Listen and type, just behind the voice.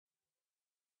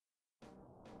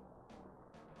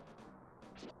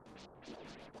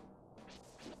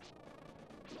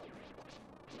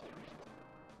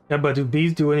Yeah, but do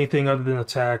bees do anything other than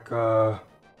attack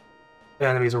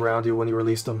enemies around you when you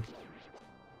release them?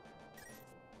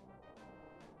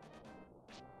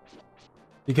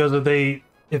 Because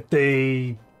if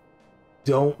they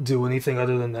don't do anything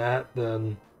other than that,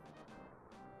 then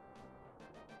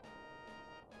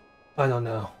I don't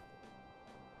know.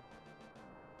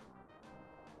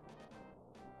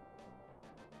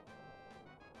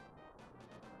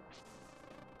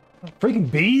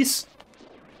 Freaking bees!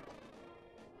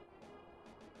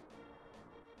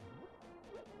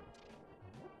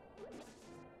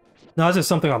 No, it's just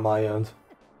something on my end.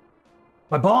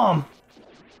 My bomb!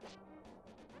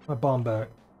 My bomb back.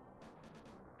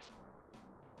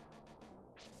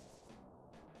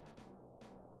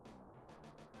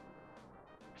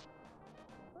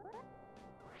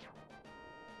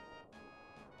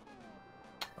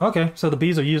 Okay, so the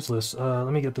bees are useless. Let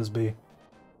me get this bee.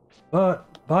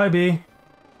 But, bye bee.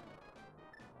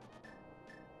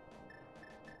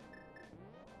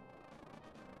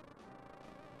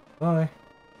 Bye.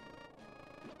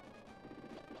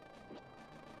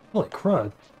 Holy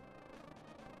crud.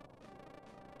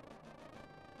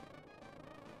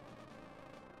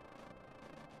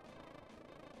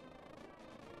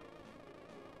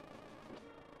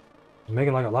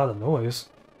 Making like a lot of noise.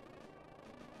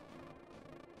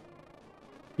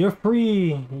 You're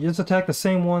free! You just attack the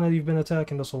same one that you've been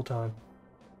attacking this whole time.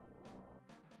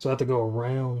 So I have to go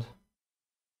around.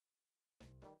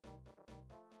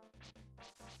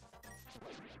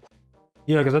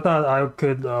 Yeah, because I thought I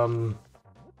could, dang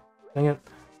it.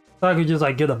 I thought I could just,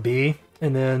 like, get a bee,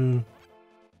 and then,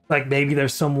 like, maybe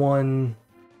there's someone...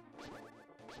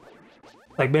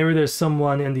 Like, maybe there's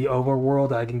someone in the overworld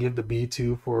that I can give the bee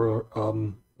to for,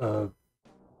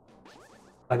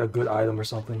 like a good item or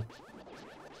something.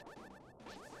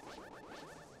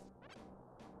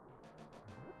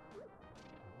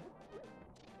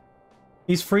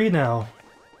 He's free now.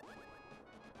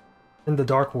 In the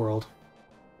dark world.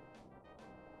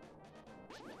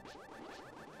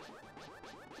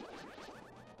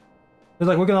 It's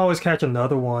like, we can always catch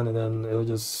another one, and then it'll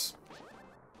just...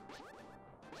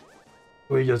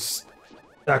 We just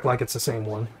act like it's the same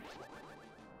one.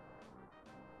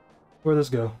 Where'd this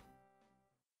go?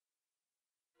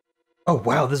 Oh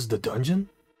wow, this is the dungeon?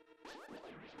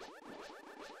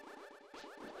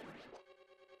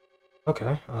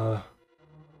 Okay,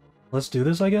 let's do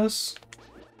this, I guess?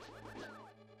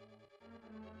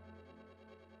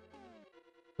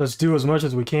 Let's do as much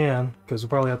as we can, because we'll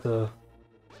probably have to...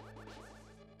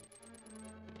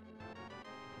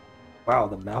 Wow,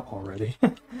 the map already.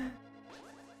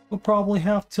 We'll probably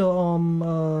have to,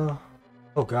 oh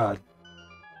god.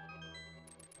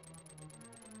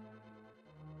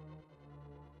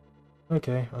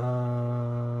 Okay,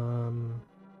 I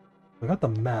got the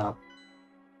map.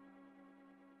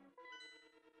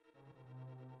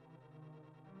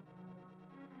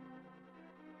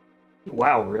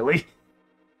 Wow, really?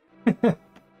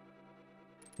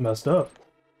 Messed up.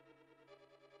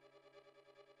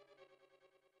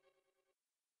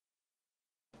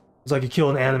 It's like you kill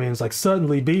an enemy and it's like,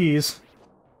 suddenly bees.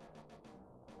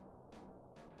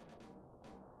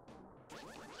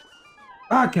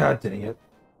 Ah, god dang it.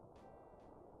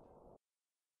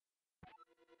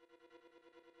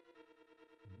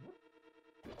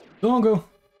 Dongo!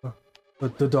 The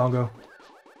dongo.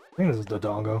 I think this is the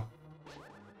dongo.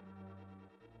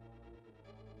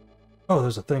 Oh,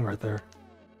 there's a thing right there.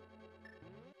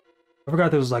 I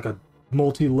forgot there was like a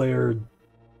multi-layered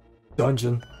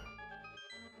dungeon.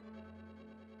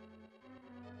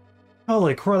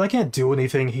 Holy crap, I can't do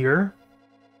anything here.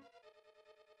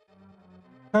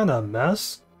 Kinda a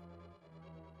mess.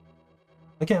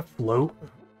 I can't float.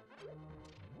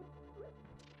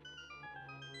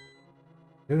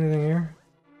 Do anything here?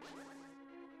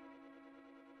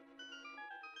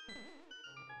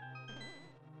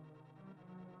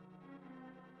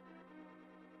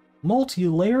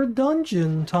 Multi-layered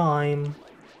dungeon time!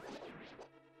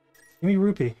 Give me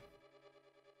rupee.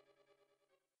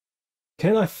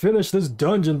 Can I finish this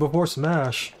dungeon before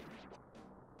Smash?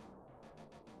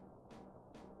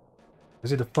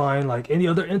 Is it to find, like, any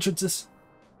other entrances?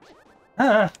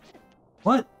 Ah!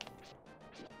 What?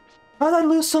 How did I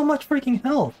lose so much freaking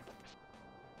health?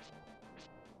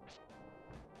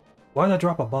 Why did I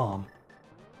drop a bomb?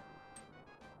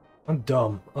 I'm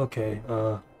dumb. Okay,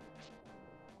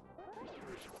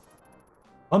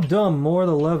 I'm dumb, more at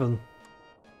 11.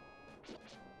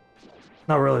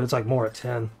 Not really, it's like more at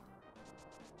 10.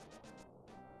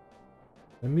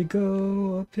 Let me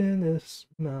go up in this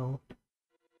mouth.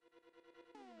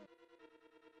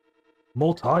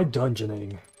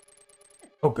 Multi-dungeoning.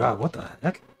 Oh god, what the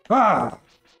heck? Ah!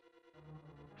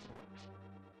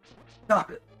 Stop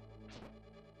it.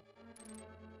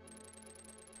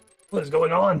 What is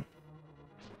going on?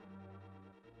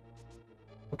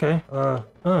 Okay, can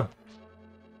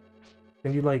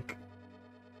you, like...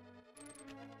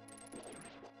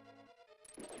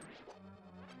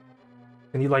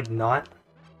 Can you, like, not?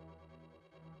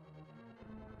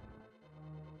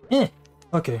 Eh!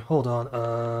 Okay, hold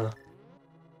on,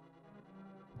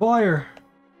 Fire!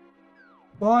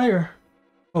 Fire!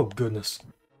 Oh, goodness.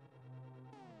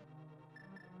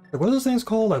 Like, what are those things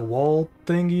called? Like, wall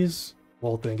thingies?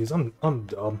 Wall thingies. I'm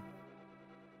dumb.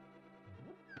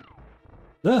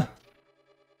 Yeah.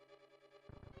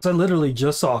 I literally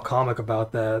just saw a comic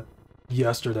about that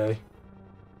yesterday.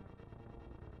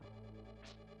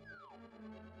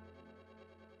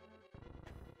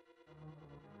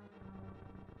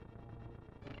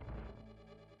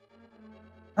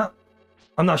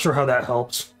 I'm not sure how that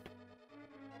helps.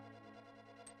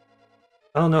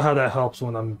 I don't know how that helps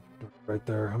when I'm right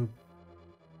there. I'm...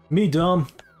 Me dumb.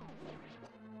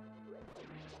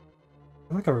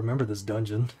 I think I remember this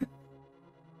dungeon.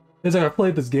 It's like I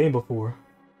played this game before.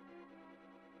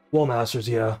 Wall Masters,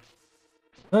 yeah.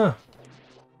 Huh.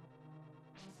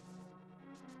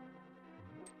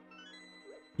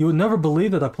 You would never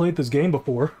believe that I played this game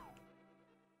before.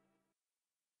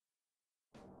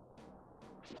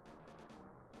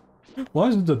 Why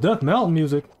is it the Death Mountain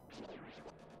music?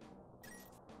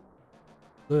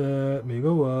 Let me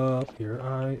go up here.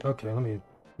 Okay, let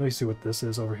me see what this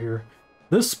is over here.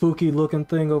 This spooky looking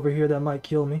thing over here that might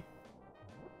kill me.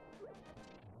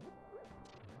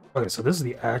 Okay, so this is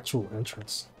the actual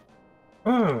entrance.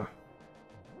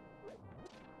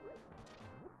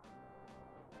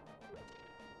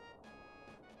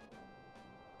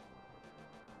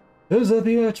 Is that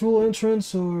the actual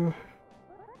entrance, or...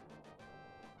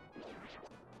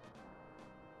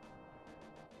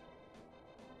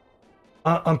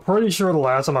 I'm pretty sure the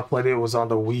last time I played it was on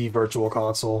the Wii Virtual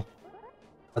Console.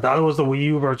 I thought it was the Wii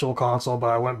U Virtual Console, but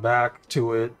I went back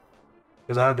to it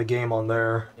because I had the game on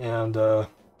there, and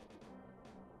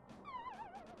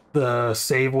the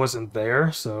save wasn't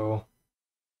there, so...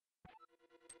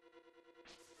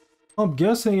 I'm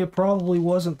guessing it probably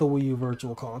wasn't the Wii U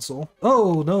Virtual Console.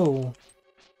 Oh, no!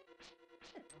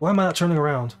 Why am I not turning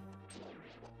around?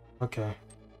 Okay.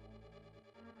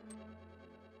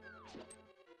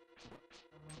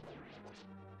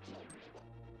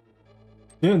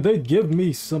 Can they give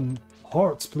me some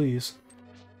hearts, please?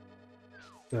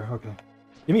 There, okay.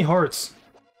 Give me hearts.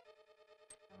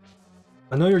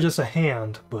 I know you're just a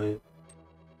hand, but...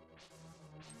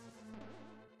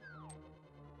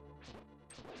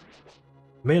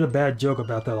 Made a bad joke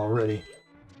about that already.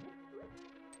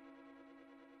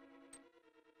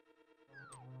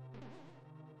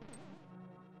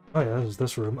 Oh yeah, this is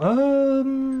this room.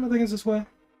 I think it's this way.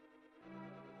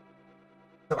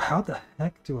 So how the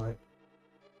heck do I...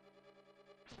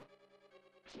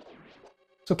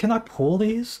 So can I pull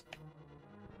these?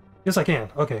 Yes, I can.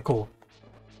 Okay, cool.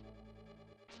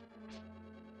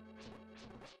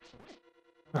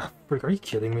 Ah, freak, are you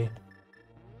kidding me?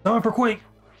 Time for Quake!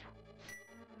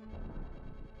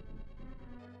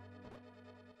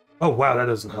 Oh wow, that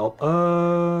doesn't help.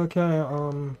 Okay,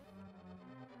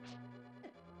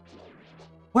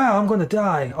 Wow, I'm gonna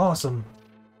die! Awesome!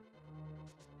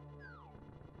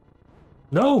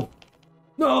 No!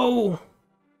 No!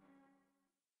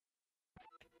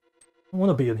 I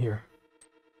wanna be in here.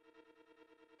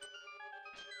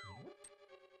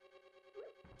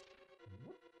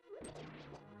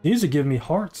 These would give me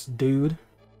hearts, dude.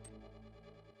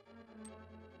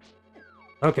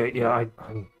 Okay, yeah,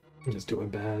 I'm just doing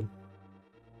bad.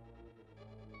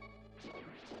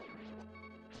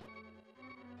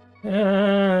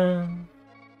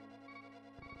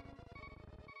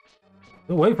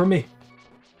 Away from me!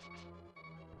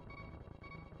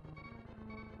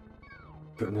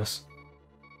 Goodness.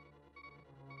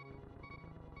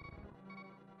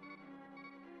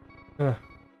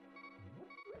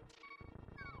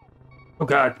 Oh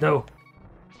god, no!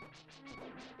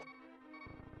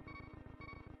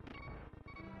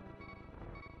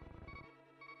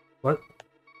 What?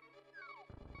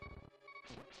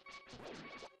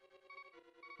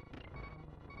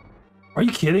 Are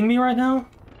you kidding me right now?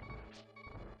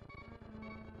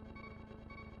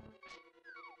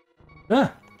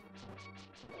 Ah!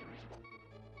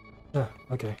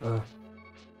 Okay,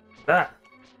 that!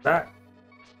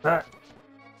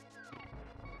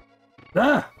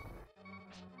 Ah!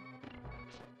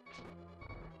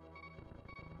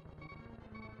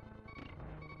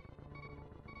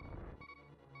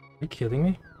 Are you kidding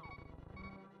me?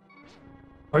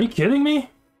 Are you kidding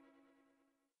me?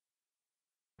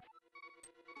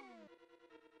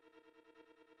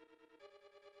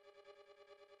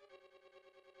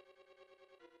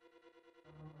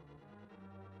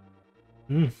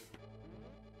 Mm.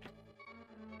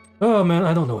 Oh man,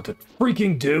 I don't know what to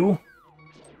freaking do.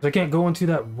 I can't go into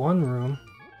that one room.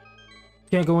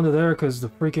 Can't go into there because the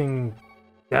freaking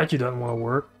statue doesn't want to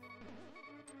work.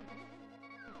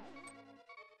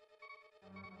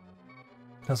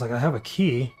 I was like, I have a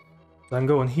key. So I can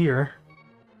go in here.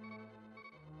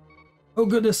 Oh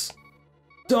goodness!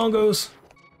 Dongos!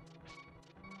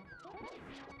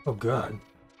 Oh god.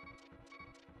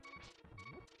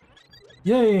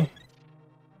 Yay!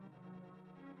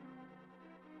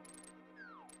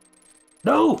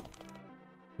 No! I'm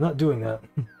not doing that.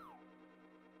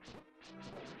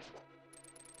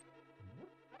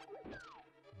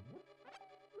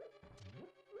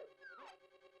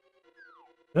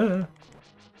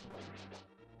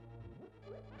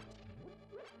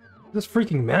 This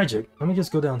freaking magic. Let me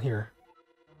just go down here.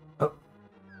 Oh.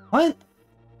 What?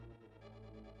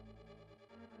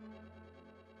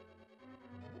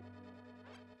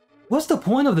 What's the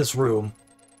point of this room?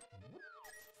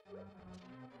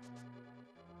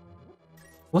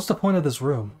 What's the point of this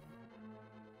room?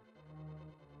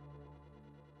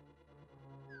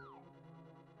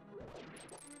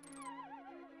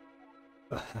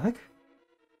 The heck?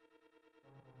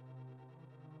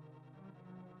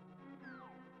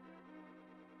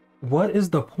 What is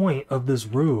the point of this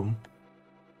room?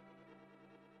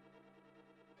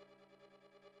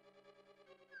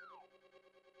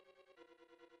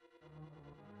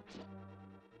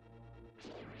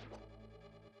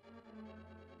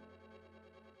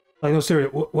 Like, no,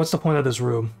 seriously, what's the point of this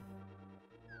room?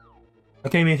 I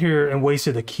came in here and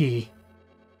wasted a key.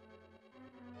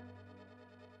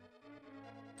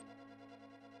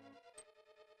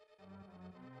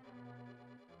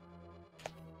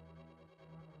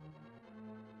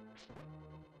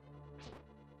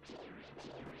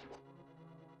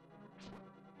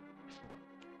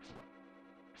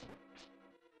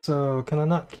 So, can I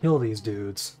not kill these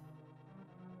dudes?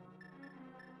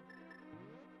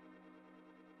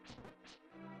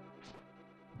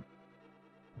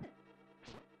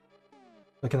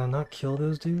 But can I not kill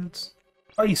those dudes?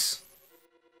 Ice!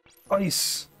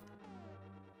 Ice!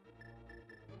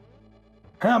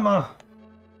 Hammer!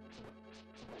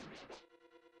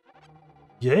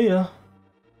 Yeah!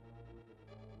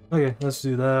 Okay, let's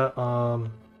do that.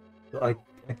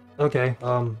 Okay,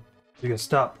 you can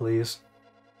stop, please.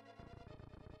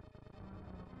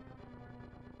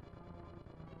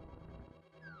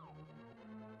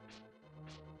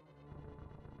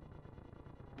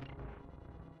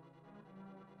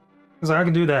 Because I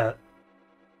can do that.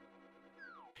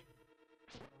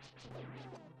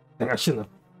 Dang, I shouldn't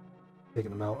have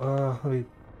taken them out. Let me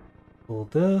pull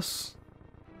this.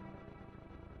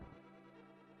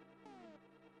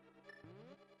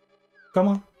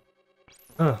 Come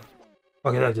on.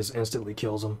 Okay, that just instantly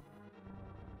kills him.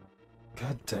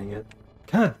 God dang it.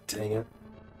 God dang it.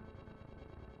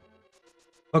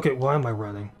 Okay, why am I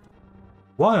running?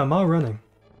 Why am I running?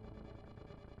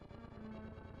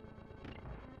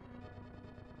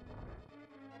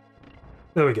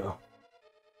 There we go.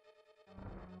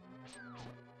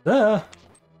 Ah!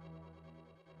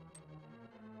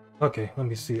 Okay, let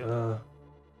me see,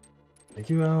 take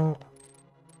you out.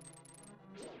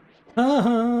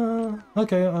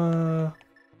 Okay,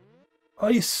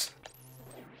 ice!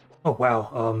 Oh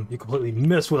wow, you completely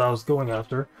missed what I was going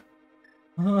after.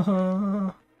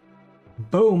 Boom!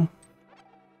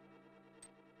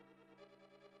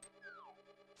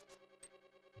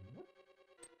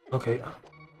 Okay.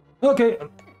 Okay,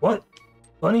 what?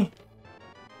 Bunny?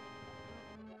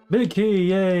 Big key,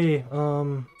 yay!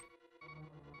 I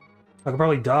could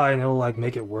probably die and it'll, like,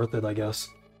 make it worth it, I guess.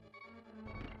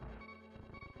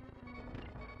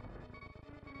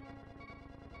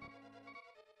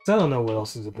 I don't know what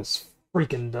else is in this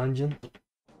freaking dungeon.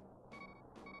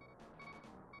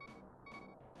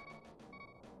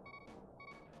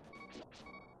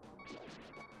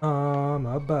 I'm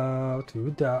about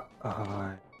to die.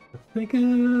 I think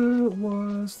it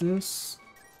was this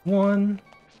one.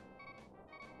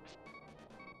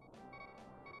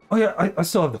 Oh yeah, I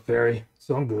still have the fairy,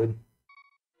 so I'm good.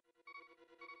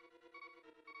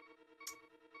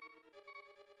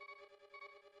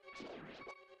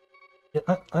 Yeah,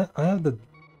 I have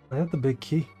the big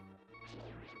key.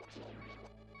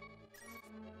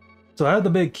 So I have the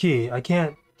big key. I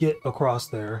can't get across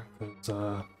there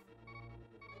because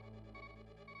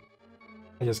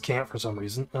I just can't for some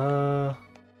reason.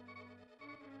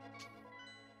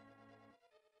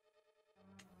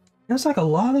 There's like a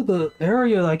lot of the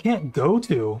area that I can't go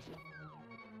to.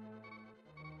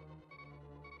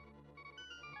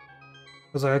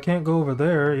 Because like, I can't go over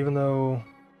there, even though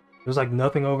there's like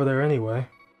nothing over there anyway.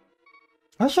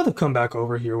 I should have come back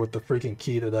over here with the freaking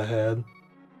key that I had.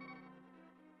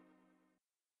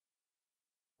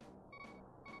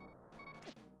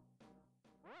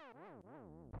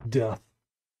 Death.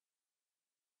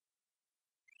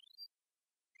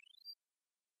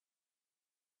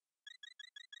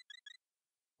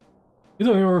 You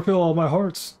don't even refill all my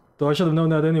hearts. Though I should have known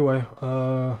that anyway.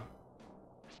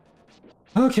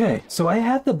 Okay, so I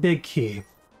had the big key.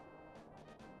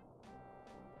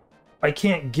 I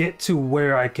can't get to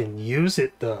where I can use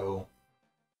it, though.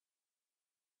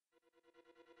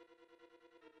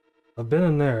 I've been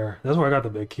in there. That's where I got the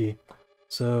big key.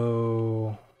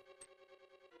 So...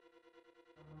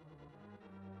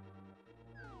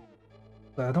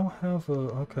 I don't have a...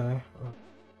 okay.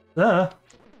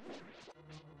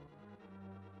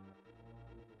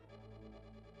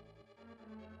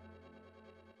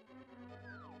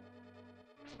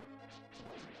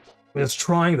 It's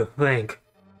trying to think.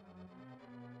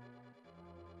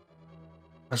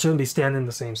 I shouldn't be standing in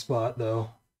the same spot,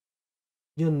 though.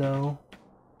 You know.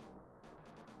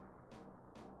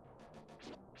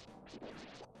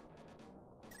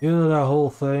 You know that whole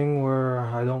thing where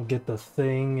I don't get the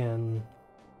thing and...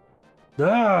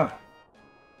 Ah!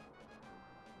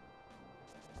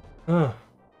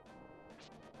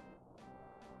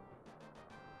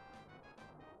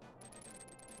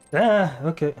 Ah,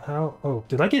 okay, how... oh,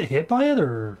 did I get hit by it,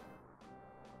 or...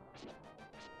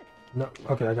 no,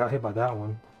 okay, I got hit by that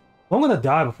one. Well, I'm gonna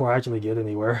die before I actually get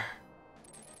anywhere.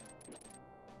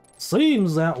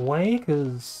 Seems that way,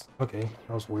 because... okay,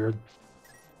 that was weird.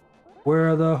 Where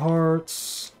are the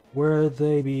hearts? Where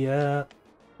they be at?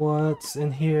 What's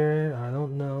in here? I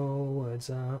don't know what's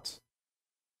at.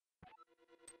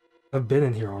 I've been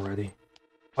in here already.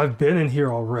 I've been in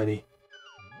here already.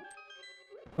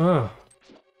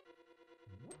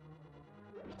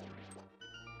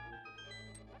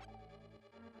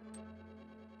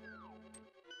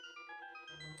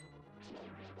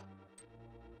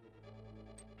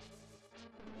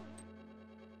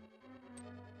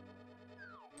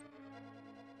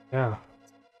 Yeah.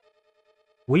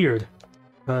 Weird.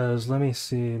 Because, let me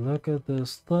see, look at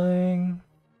this thing.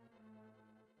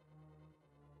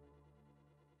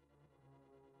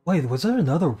 Wait, was there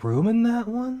another room in that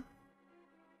one?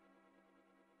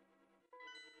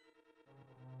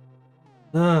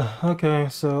 Okay,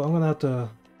 so I'm gonna have to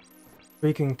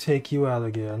freaking take you out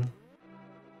again.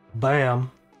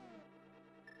 Bam.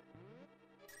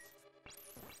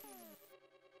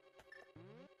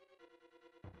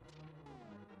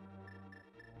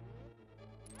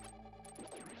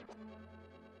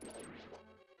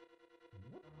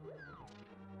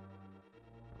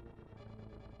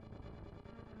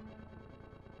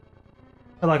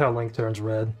 I like how Link turns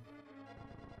red.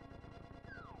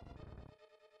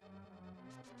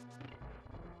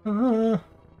 Let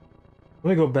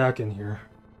me go back in here.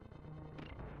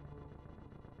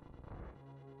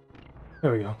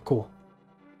 There we go, cool.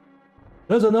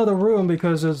 There's another room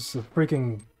because there's a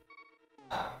freaking...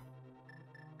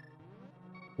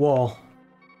 wall.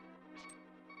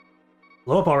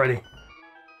 Blow up already.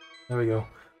 There we go.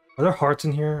 Are there hearts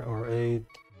in here? Or a...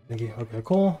 thingy? Okay,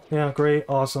 cool. Yeah, great,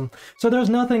 awesome. So there's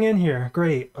nothing in here.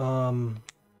 Great. Here.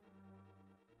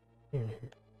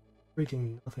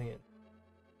 Freaking nothing in.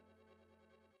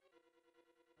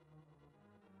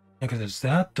 Yeah, because there's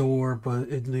that door, but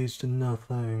it leads to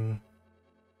nothing.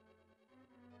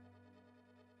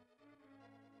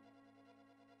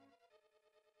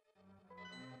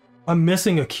 I'm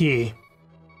missing a key.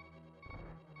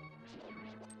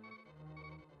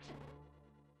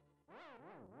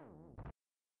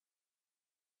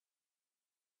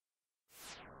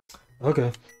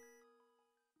 Okay.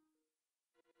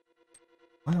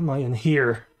 Why am I in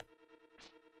here?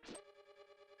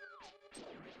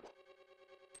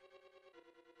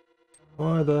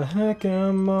 Why the heck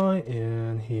am I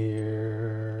in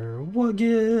here? What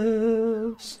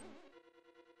gives?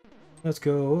 Let's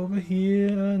go over here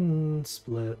and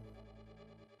split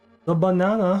the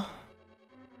banana.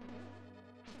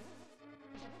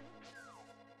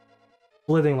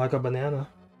 Splitting like a banana.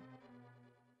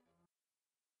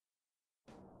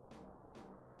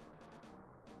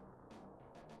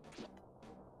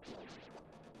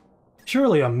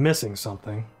 Surely I'm missing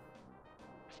something.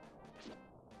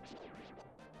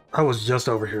 I was just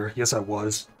over here. Yes, I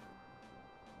was.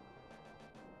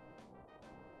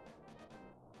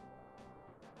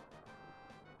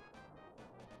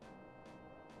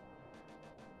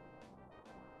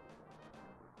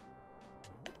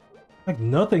 Like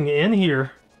nothing in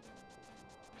here.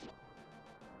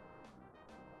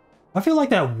 I feel like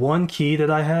that one key that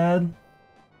I had,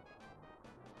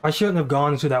 I shouldn't have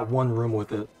gone into that one room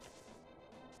with it.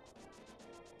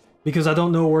 Because I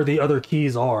don't know where the other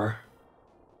keys are.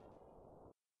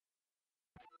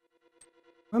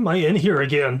 Am I in here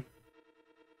again?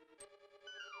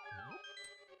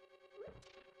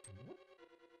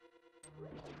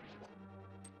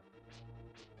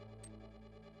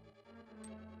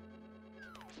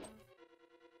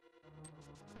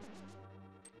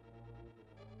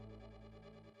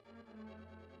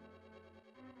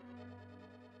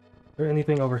 Is there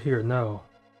anything over here? No.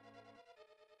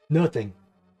 Nothing.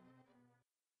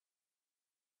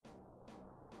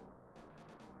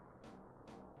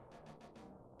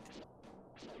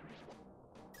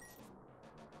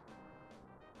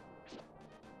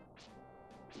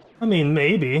 I mean,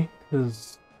 maybe,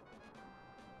 because...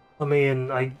 I mean,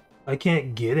 I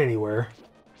can't get anywhere.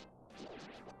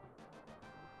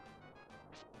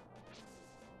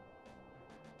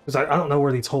 Because I don't know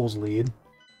where these holes lead.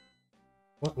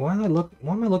 Why am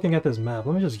I looking at this map?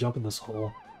 Let me just jump in this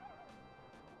hole.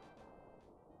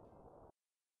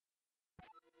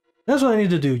 That's what I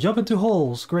need to do, jump into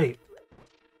holes. Great.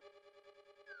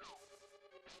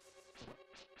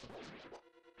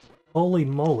 Holy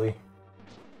moly.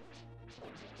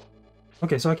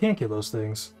 Okay, so I can't kill those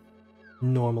things.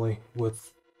 Normally,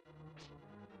 with...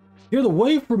 Get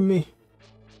away from me!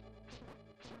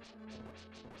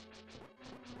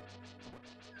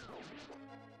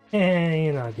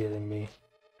 You're not getting me.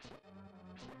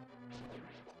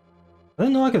 I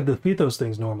didn't know I could defeat those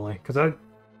things normally, because I've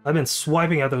been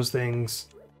swiping at those things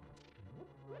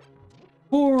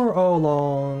for a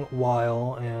long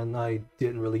while, and I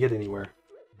didn't really get anywhere.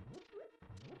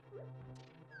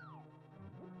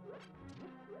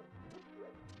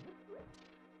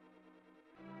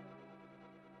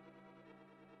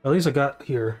 At least I got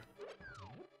here.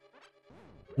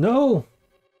 No!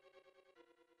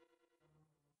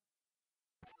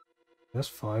 That's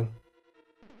fine.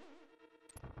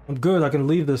 I'm good, I can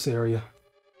leave this area.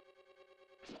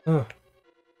 I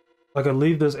can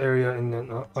leave this area and then...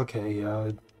 okay,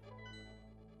 yeah.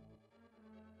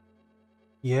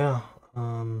 Yeah,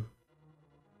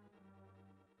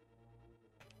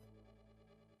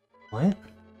 What?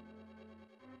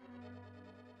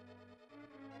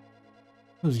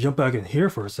 Let's jump back in here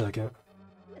for a second.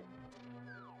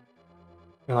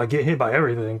 And I get hit by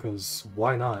everything, because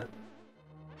why not?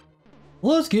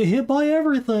 Let's get hit by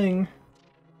everything!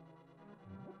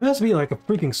 There has to be like a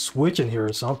freaking switch in here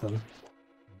or something.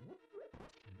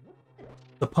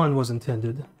 The pun was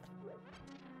intended.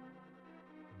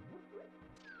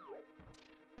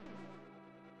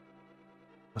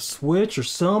 A switch or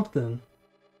something.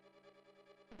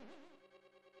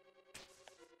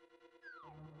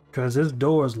 Because this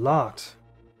door is locked.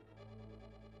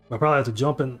 I probably have to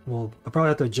jump in. Well, I probably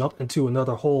have to jump into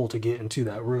another hole to get into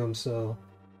that room, so.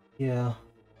 Yeah.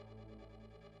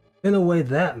 In a way,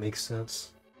 that makes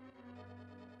sense.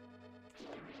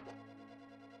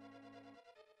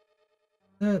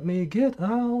 Let me get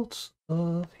out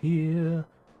of here,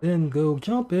 then go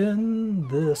jump in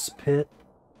this pit.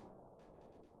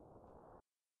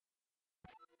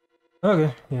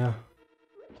 Okay, yeah.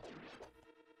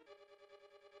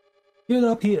 Get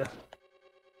up here.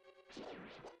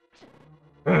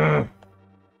 Give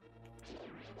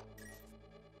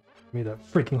me that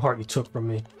freaking heart you took from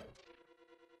me.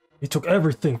 You took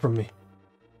everything from me.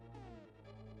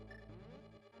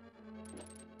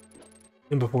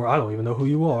 And before I don't even know who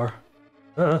you are.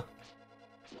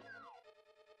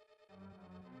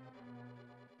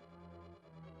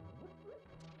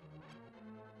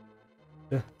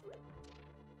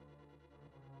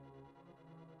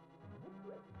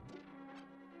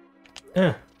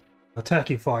 Attack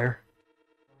you, fire.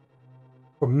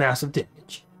 For massive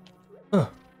damage.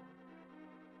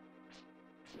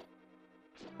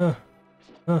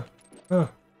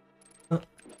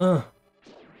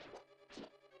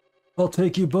 I'll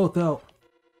take you both out.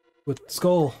 With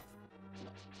skull.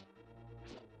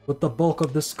 With the bulk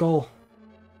of the skull.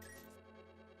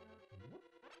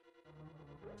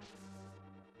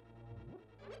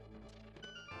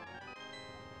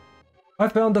 I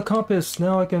found the compass.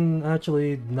 Now I can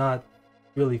actually not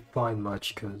really find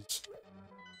much, because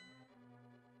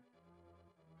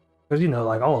you know,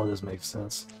 like, all of this makes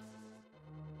sense.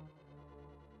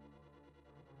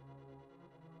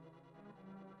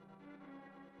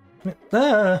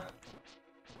 Ah!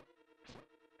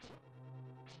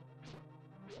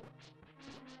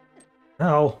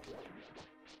 Ow.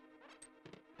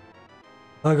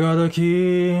 I got a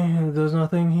key. There's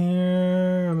nothing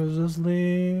here. I'm gonna just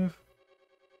leave.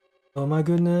 Oh my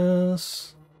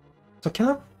goodness. So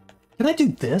can I do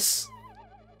this?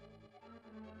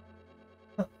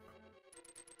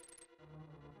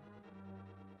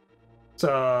 So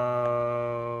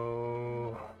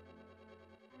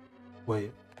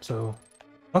Wait, so...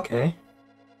 Okay.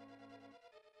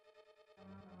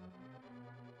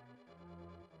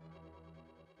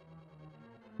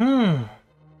 Hmm.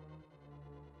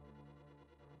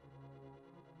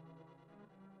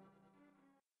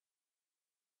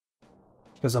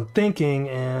 Because I'm thinking,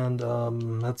 and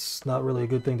that's not really a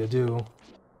good thing to do.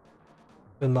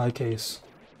 In my case.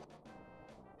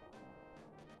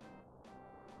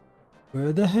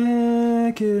 Where the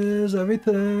heck is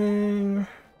everything?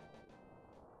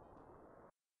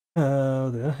 How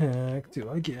the heck do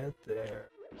I get there?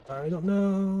 I don't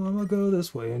know. I'm gonna go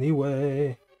this way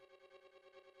anyway.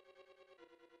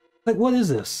 Like, what is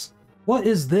this? What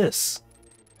is this?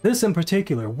 This in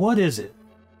particular, what is it?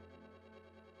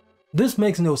 This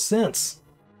makes no sense.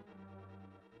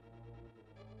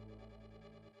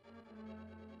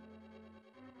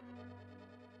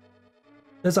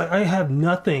 It's like I have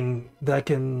nothing that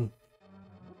can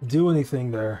do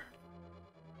anything there.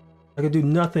 I can do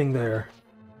nothing there.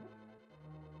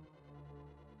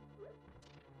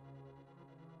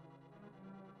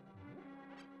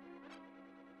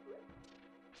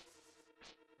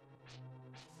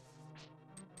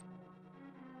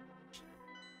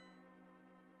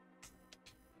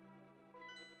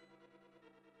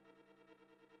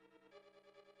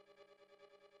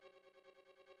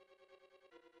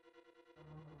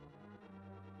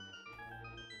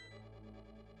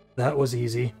 That was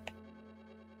easy.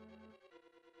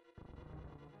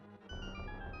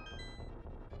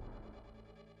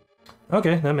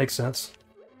 Okay, that makes sense.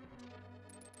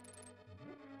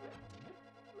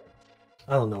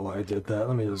 I don't know why I did that.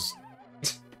 Let me just...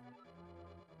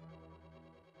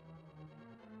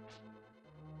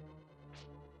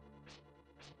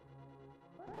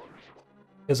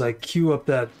 As I queue up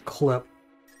that clip.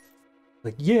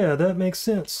 Like, yeah, that makes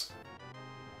sense.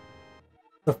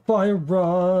 The fire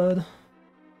rod.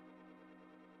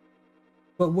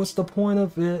 But what's the point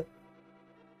of it?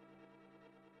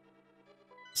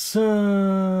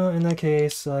 So, in that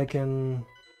case, I can...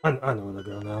 I know where to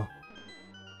go now.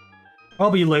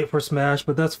 I'll be late for Smash,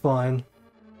 but that's fine.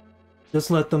 Just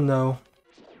let them know.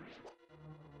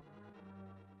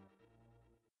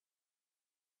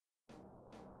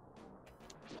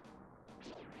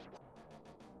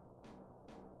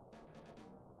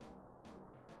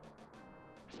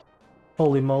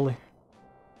 Holy moly.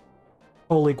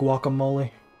 Holy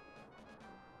guacamole.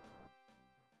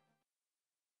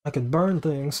 I can burn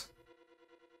things.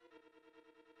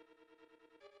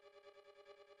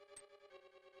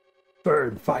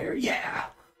 Burn fire, yeah!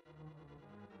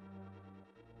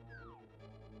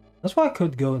 That's why I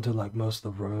could go into like most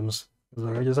of the rooms.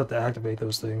 Like I just have to activate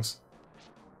those things.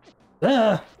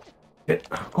 Ah!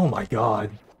 Oh my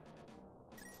god.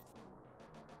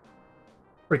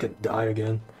 Freaking die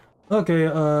again. Okay,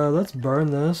 let's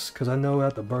burn this, because I know I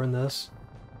have to burn this.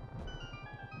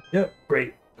 Yep,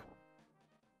 great.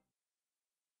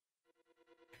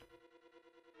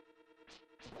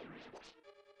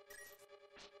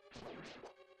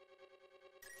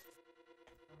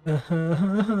 Go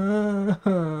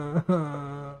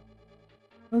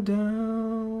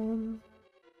down.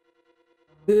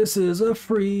 This is a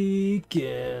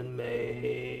freaking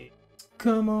maze.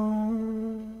 Come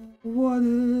on. What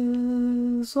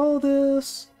is all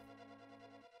this?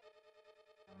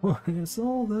 What is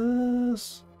all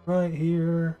this? Right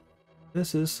here.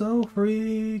 This is so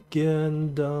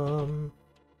freaking dumb.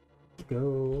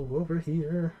 Go over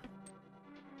here.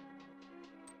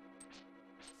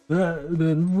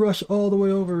 Then rush all the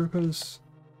way over because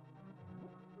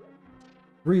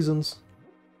reasons.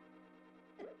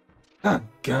 Ah,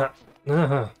 God.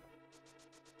 There's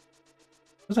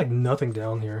like nothing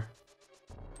down here.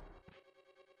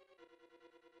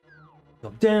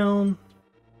 Jump down.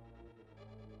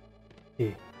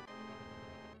 Key.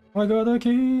 I got a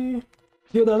key.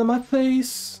 Get out of my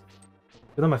face.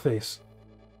 Get out of my face.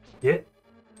 Get.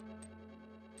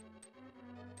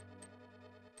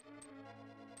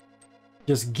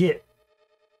 Just get.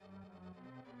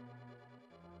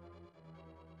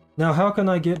 Now, how can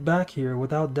I get back here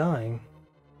without dying?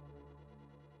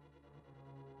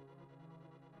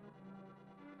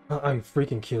 Are you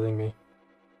freaking kidding me?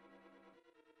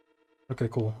 Okay,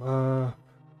 cool.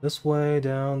 This way,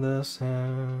 down this,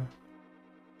 and...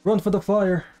 Run for the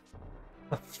fire!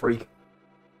 A freak.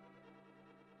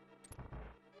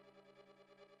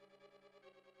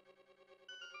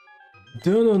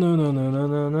 No, no, no, no, no,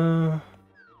 no, no.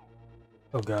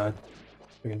 Oh god.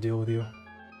 We can deal with you.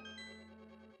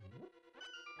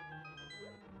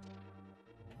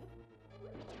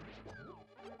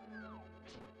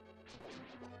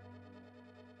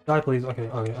 Die, please. Okay,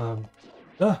 okay,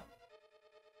 Ah!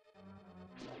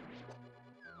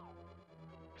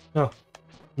 No.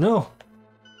 No!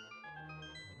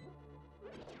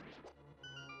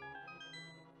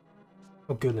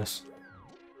 Oh goodness.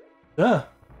 Ah!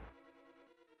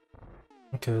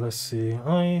 Okay, let's see.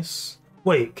 Ice.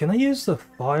 Wait, can I use the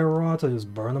fire rod to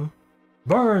just burn them?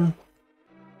 Burn!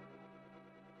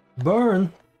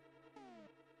 Burn!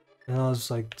 And I'll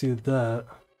just like do that.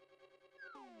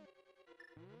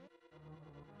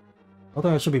 I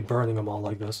think I should be burning them all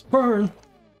like this. Burn!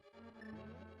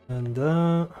 And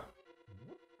there.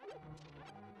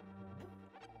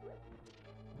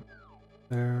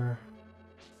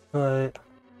 Cut.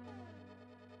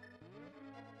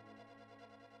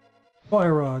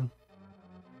 Fire rod.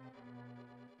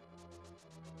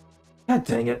 God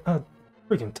dang it.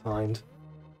 Freaking timed.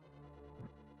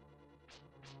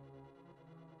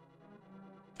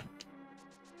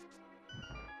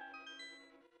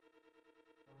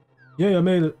 Yeah, I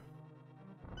made it.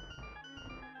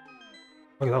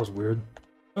 Okay, that was weird.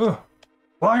 Ugh!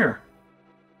 Fire!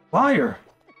 Fire!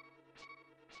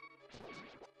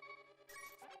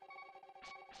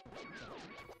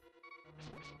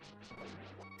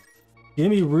 Give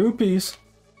me rupees!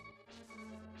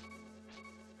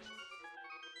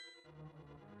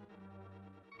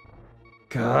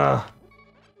 Gah!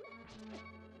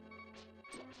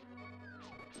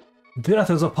 Death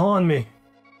is upon me!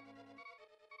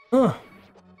 Ugh!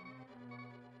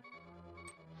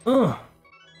 Ugh!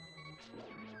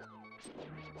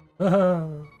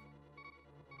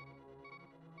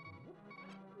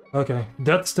 Okay,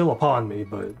 death's still upon me,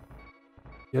 but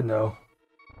you know.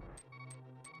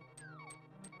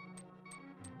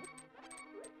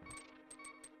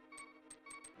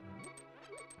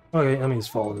 Okay, enemies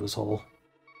fall into this hole.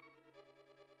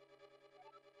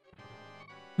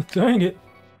 Dang it!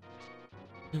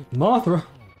 Mothra!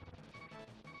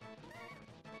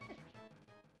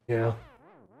 Yeah.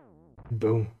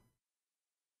 Boom.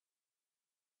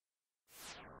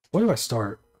 Where do I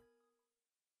start?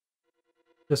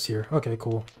 Just here. Okay,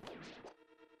 cool.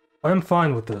 I'm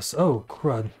fine with this. Oh,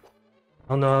 crud.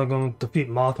 Oh no, I'm going to defeat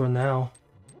Mothra now.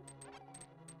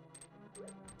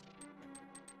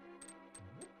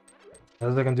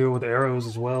 As I can do it with arrows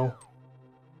as well.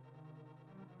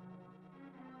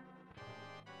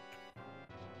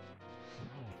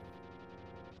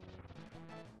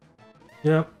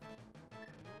 Yep.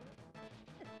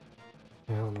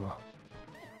 Yeah, I don't know.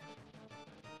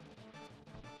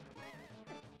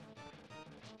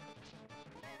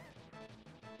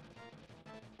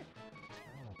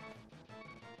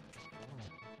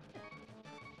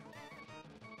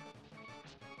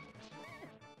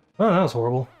 Oh, that was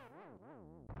horrible.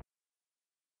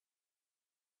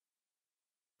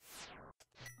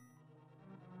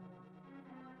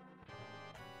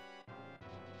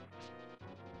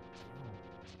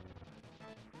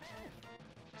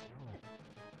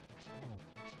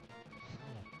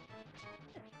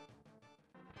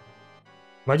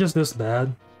 Am I just this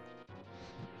bad?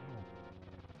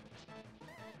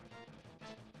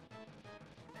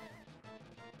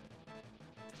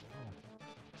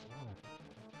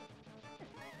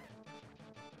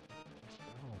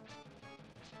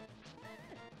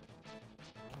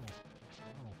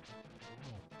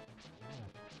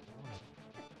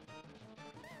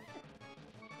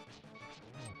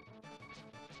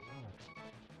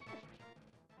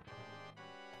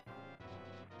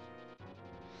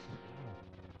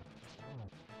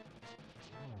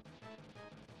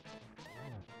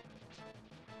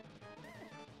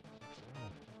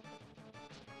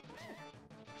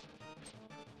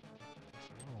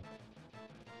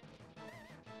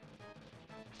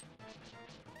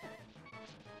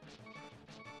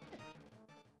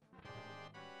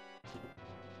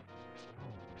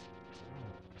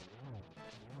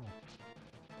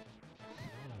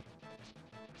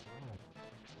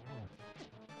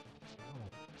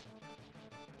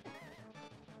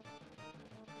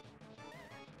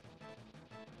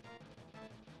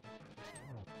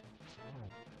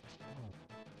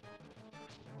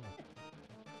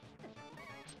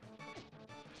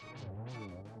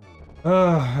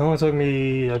 It only took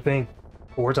me, I think,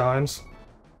 4 times.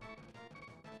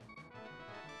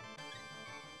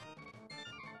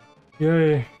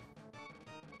 Yay.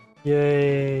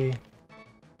 Yay.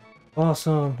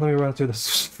 Awesome. Let me run through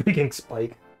this freaking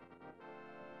spike.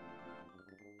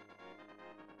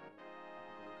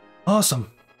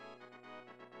 Awesome.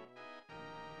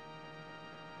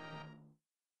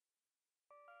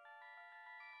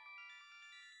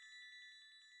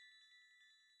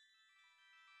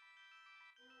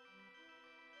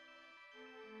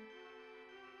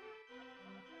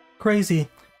 Crazy.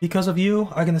 Because of you,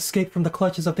 I can escape from the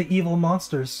clutches of the evil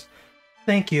monsters.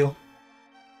 Thank you.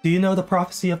 Do you know the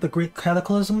prophecy of the Great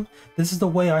Cataclysm? This is the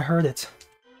way I heard it.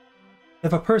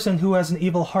 If a person who has an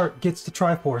evil heart gets to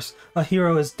Triforce, a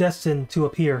hero is destined to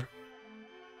appear.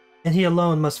 And he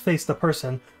alone must face the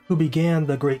person who began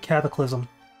the Great Cataclysm.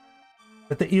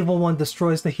 If the evil one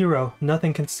destroys the hero,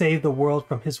 nothing can save the world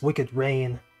from his wicked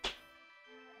reign.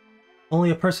 Only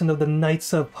a person of the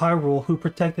Knights of Hyrule who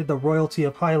protected the royalty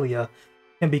of Hylia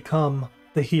can become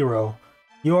the hero.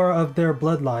 You are of their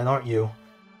bloodline, aren't you?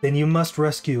 Then you must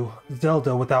rescue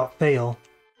Zelda without fail.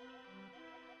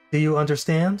 Do you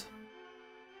understand?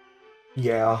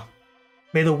 Yeah.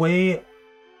 May the way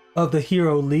of the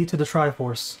hero lead to the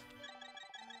Triforce.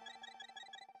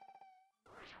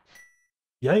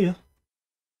 Yeah.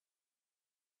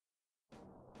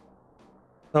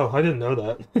 Oh, I didn't know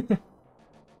that.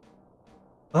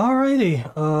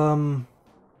 Alrighty,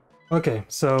 okay,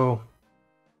 so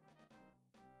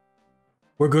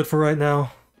we're good for right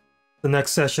now. The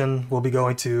next session we'll be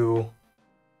going to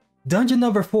dungeon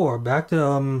number 4, back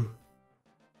to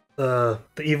the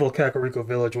evil Kakariko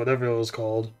village, whatever it was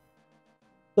called.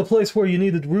 The place where you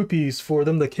needed rupees for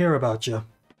them to care about you.